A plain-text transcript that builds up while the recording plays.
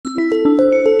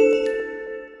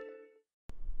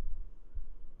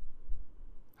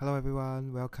Hello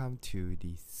everyone, welcome to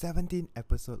the 17th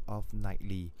episode of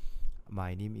Nightly.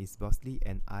 My name is Bosley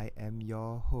and I am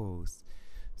your host.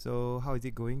 So how is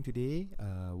it going today?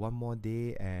 One more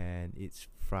day and it's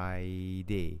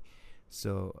Friday.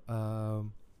 So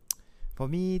for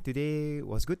me today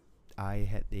was good. I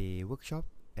had a workshop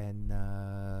and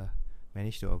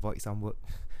managed to avoid some work.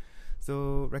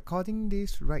 So recording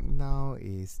this right now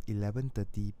is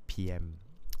 11:30 p.m.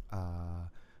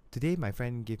 Today my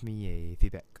friend gave me a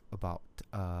feedback about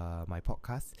my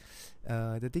podcast.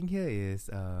 The thing here is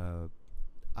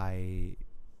I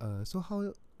so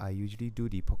how I usually do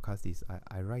the podcast is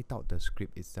I write out the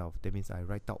script itself. That means I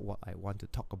write out what I want to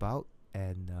talk about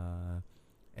and uh,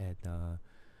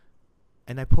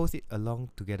 and I post it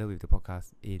along together with the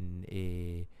podcast in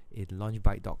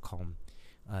launchbite.com,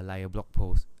 like a blog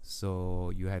post.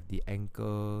 So you have the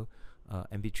anchor,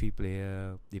 MP3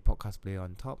 player, the podcast player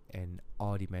on top, and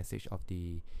all the message of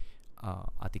the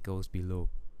articles below.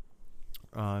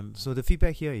 So the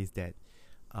feedback here is that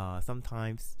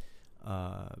sometimes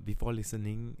before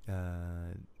listening,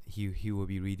 he will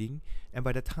be reading, and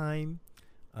by the time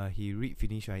he read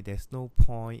finish, right, there's no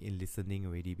point in listening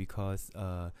already because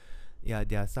yeah,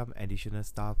 there are some additional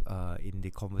stuff in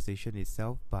the conversation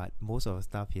itself, but most of the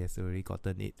stuff he has already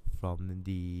gotten it from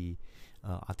the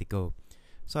article.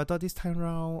 So I thought this time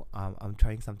around, I'm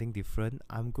trying something different.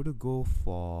 I'm going to go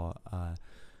for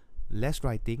less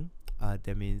writing.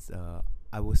 That means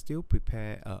I will still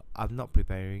prepare. I'm not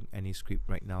preparing any script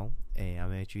right now, and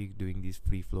I'm actually doing this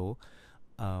free flow.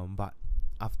 But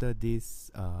after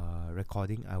this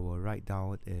recording, I will write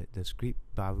down the script.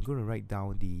 But I'm going to write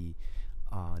down the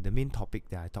main topic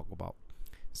that I talk about,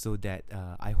 so that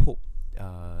I hope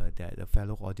that the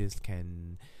fellow audience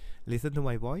can listen to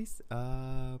my voice,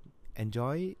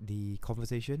 enjoy the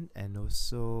conversation, and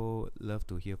also love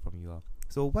to hear from you all.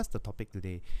 So what's the topic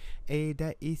today?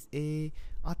 There is a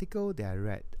article that I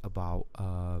read about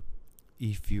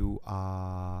if you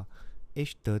are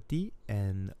age 30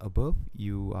 and above,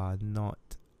 you are not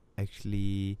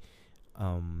actually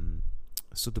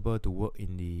suitable to work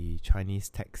in the Chinese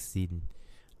tech scene.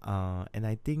 And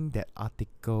I think that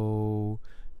article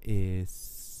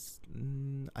is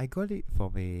I got it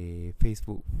from a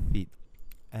Facebook feed,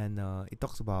 and it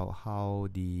talks about how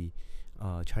the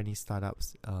Chinese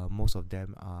startups, most of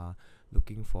them are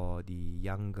looking for the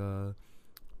younger,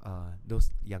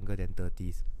 those younger than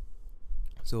 30s.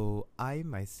 So I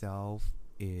myself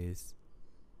is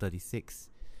 36.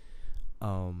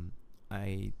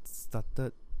 I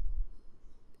started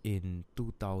in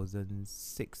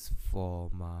 2006 for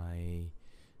my,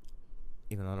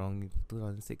 if I'm not wrong,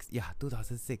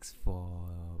 2006 for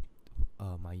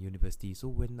my university. So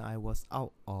when I was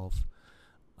out of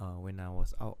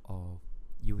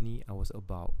uni, I was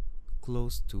about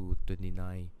close to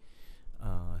 29.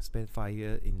 Spent 5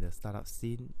 years in the startup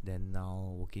scene, then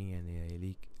now working in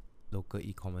a local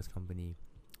e-commerce company.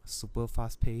 Super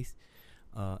fast paced.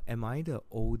 Am I the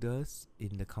oldest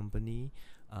in the company?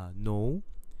 No,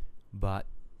 but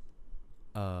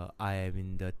I am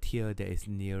in the tier that is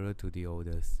nearer to the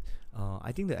oldest.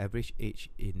 I think the average age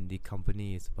in the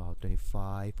company is about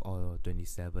 25 or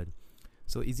 27.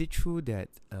 So is it true that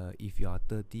if you are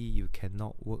 30, you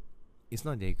cannot work? It's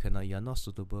not that you are not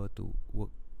suitable to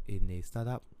work in a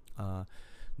startup.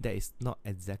 That is not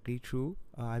exactly true.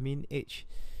 I mean, age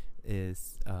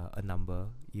is a number.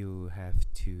 You have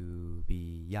to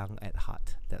be young at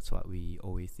heart. That's what we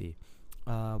always say.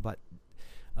 But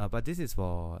this is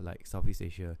for like Southeast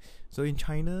Asia. So in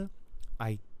China,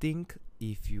 I think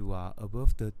if you are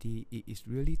above 30, it is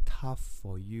really tough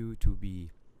for you to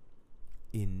be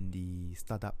in the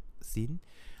startup scene.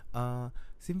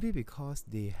 Simply because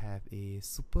they have a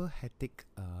super hectic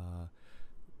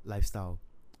lifestyle.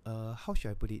 How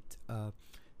should I put it?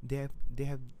 They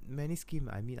have many schemes.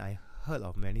 I mean, I heard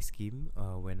of many schemes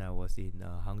when I was in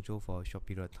Hangzhou for a short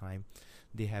period of time.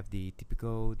 They have the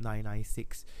typical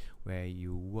 996, where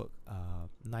you work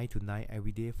 9 to 9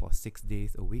 every day for 6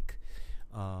 days a week.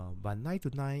 But 9 to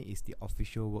 9 is the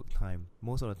official work time.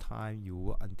 Most of the time, you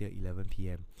work until 11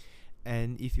 p.m.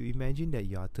 And if you imagine that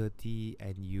you are 30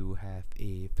 and you have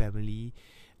a family,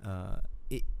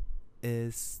 it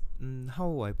is how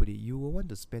will I put it? You will want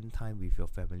to spend time with your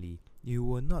family. You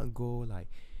will not go like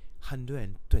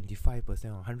 125%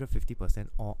 or 150%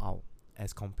 all out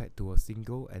as compared to a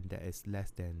single and that is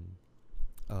less than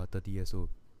 30 years old.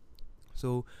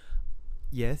 So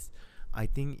yes, I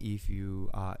think if you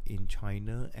are in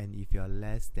China and if you are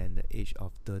less than the age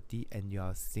of 30 and you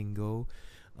are single,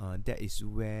 that is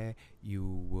where you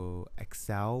will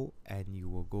excel and you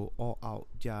will go all out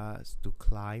just to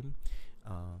climb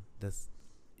the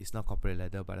it's not corporate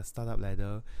ladder but a startup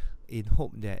ladder, in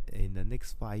hope that in the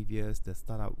next 5 years the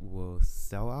startup will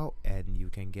sell out and you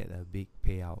can get a big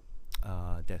payout.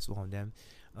 That's one of them.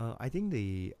 I think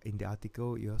in the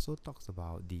article it also talks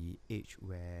about the age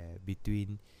where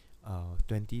between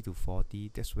 20 to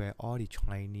 40, that's where all the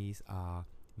Chinese are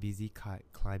busy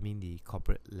climbing the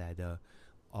corporate ladder,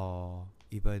 or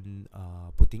even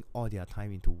putting all their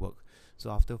time into work. So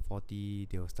after 40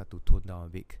 they will start to tone down a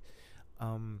bit.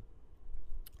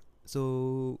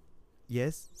 So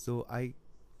yes, so I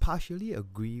partially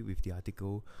agree with the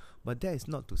article, but that is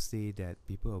not to say that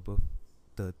people above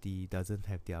 30 doesn't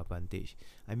have their advantage.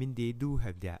 I mean, they do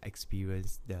have their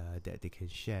experience that they can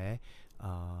share,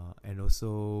 and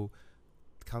also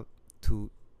come to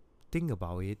think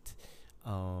about it.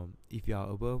 If you are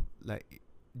above, like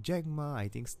Jack Ma, I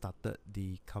think started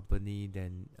the company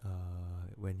then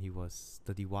when he was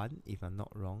 31, if I'm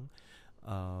not wrong.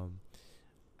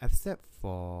 Except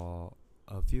for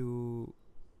a few,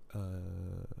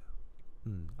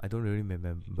 I don't really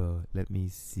remember. Let me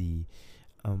see.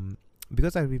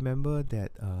 Because I remember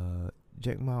that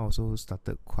Jack Ma also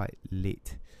started quite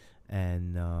late,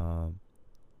 and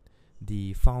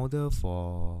the founder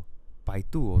for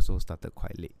Baidu also started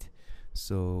quite late.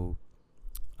 So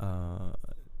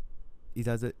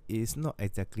it's not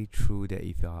exactly true that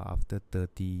if you are after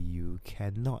 30 you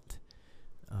cannot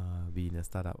be in a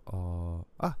startup. Or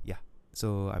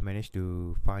so I managed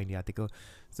to find the article.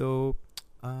 So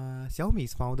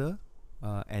Xiaomi's founder,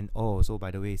 and also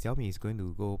by the way, Xiaomi is going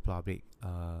to go public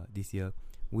this year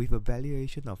with a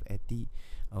valuation of at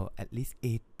least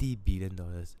 $80 billion.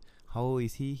 How old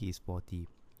is he? He's 40.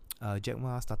 Jack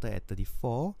Ma started at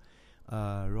 34.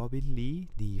 Robin Li,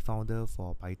 the founder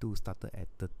for Baidu, started at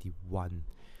 31.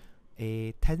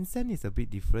 Tencent is a bit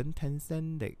different.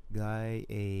 Tencent, that guy,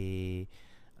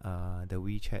 the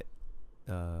WeChat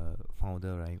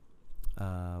founder, right?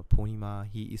 Pony Ma,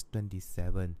 he is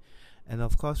 27. And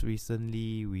of course,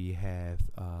 recently we have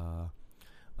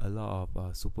a lot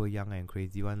of super young and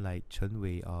crazy one like Chen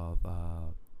Wei of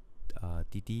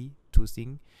Didi,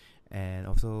 Tuxing, and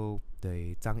also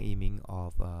the Zhang Yiming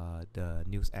of the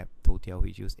news app Toutiao,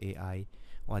 which use AI.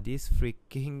 This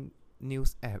freaking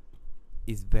news app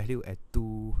is valued at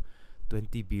 $20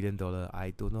 billion.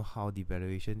 I don't know how the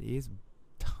valuation is,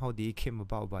 how they came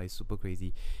about, but it's super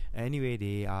crazy. Anyway,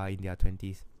 they are in their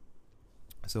 20s.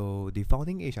 So the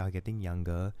founding age are getting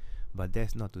younger, but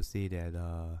that's not to say that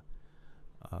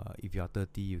if you are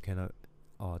 30 you cannot,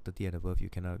 or 30 and above, you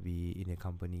cannot be in a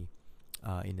company,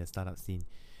 in the startup scene.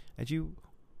 Actually,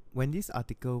 when this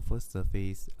article first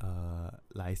surfaced,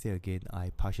 like I say again,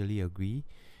 I partially agree,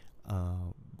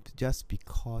 just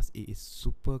because it is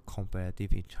super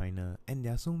competitive in China, and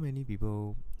there are so many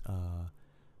people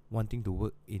wanting to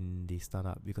work in the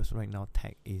startup, because right now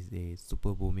tech is a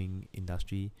super booming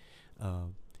industry.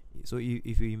 So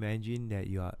if you imagine that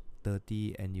you are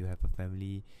 30 and you have a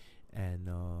family, and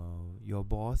your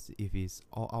boss, if it's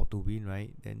all out to win,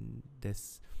 right, then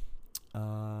there's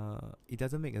it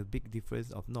doesn't make a big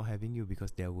difference of not having you,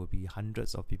 because there will be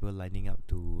hundreds of people lining up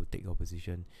to take your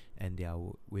position, and they are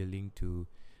willing to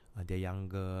they're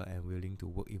younger and willing to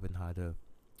work even harder.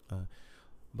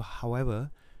 But however,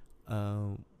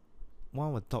 one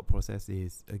of the thought process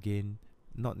is again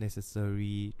not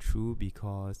necessarily true,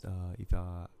 because if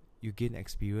you gain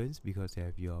experience because you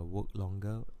have your work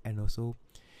longer, and also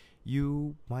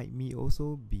you might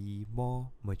also be more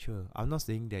mature. I'm not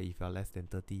saying that if you're less than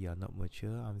 30 you're not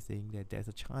mature. I'm saying that there's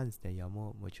a chance that you're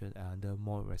more mature and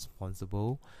more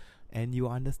responsible, and you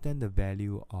understand the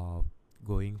value of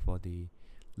going for the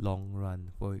long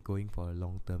run, for going for a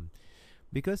long term.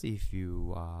 Because if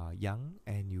you are young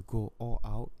and you go all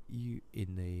out, you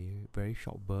in a very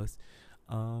short burst,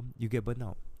 you get burnt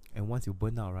out. And once you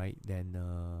burn out, right, then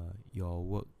your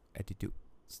work attitude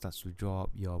starts to drop,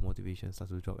 your motivation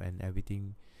starts to drop, and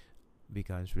everything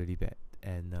becomes really bad.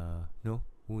 And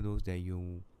who knows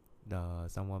that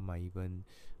someone might even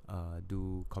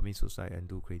commit suicide and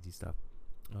do crazy stuff.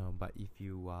 But if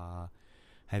you are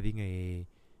having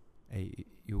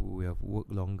you have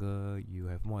worked longer, you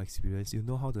have more experience, you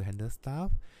know how to handle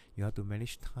stuff, you have to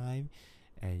manage time,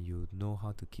 and you know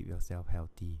how to keep yourself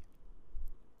healthy.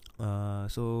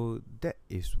 So that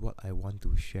is what I want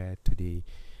to share today.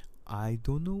 I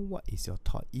don't know what is your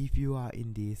thought if you are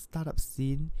in the startup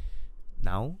scene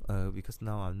now, because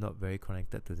now I'm not very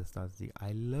connected to the startup scene.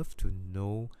 I love to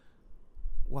know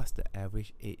what's the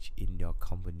average age in your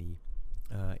company.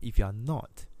 If you are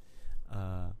not,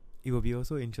 it will be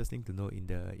also interesting to know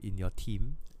in your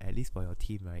team, at least for your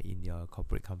team, right, in your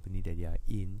corporate company that you are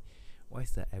in, what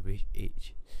is the average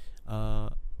age.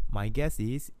 My guess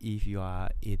is if you are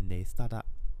in a startup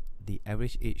the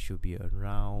average age should be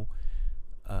around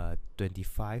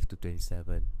 25 to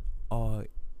 27, or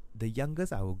the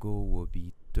youngest I will go will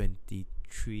be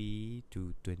 23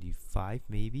 to 25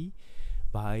 maybe.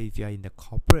 But if you're in the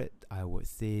corporate, I would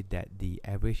say that the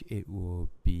average age will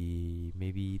be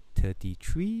maybe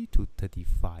 33 to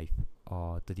 35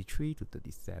 or 33 to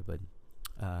 37.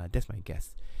 That's my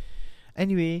guess.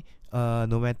 Anyway,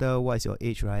 no matter what's your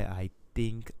age, right? I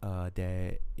think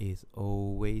there is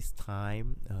always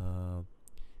time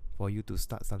for you to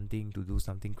start something, to do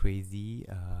something crazy,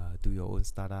 do your own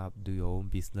startup, do your own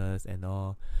business and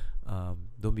all.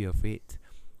 Don't be afraid.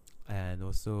 And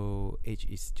also, age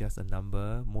is just a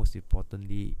number. Most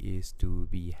importantly is to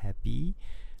be happy.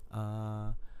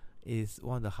 Is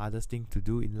one of the hardest thing to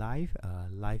do in life.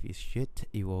 Life is shit.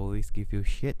 It will always give you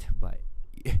shit, but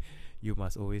you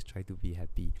must always try to be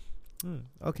happy.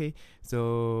 Okay,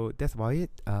 so that's about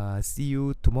it. See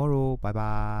you tomorrow. Bye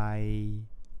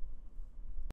bye.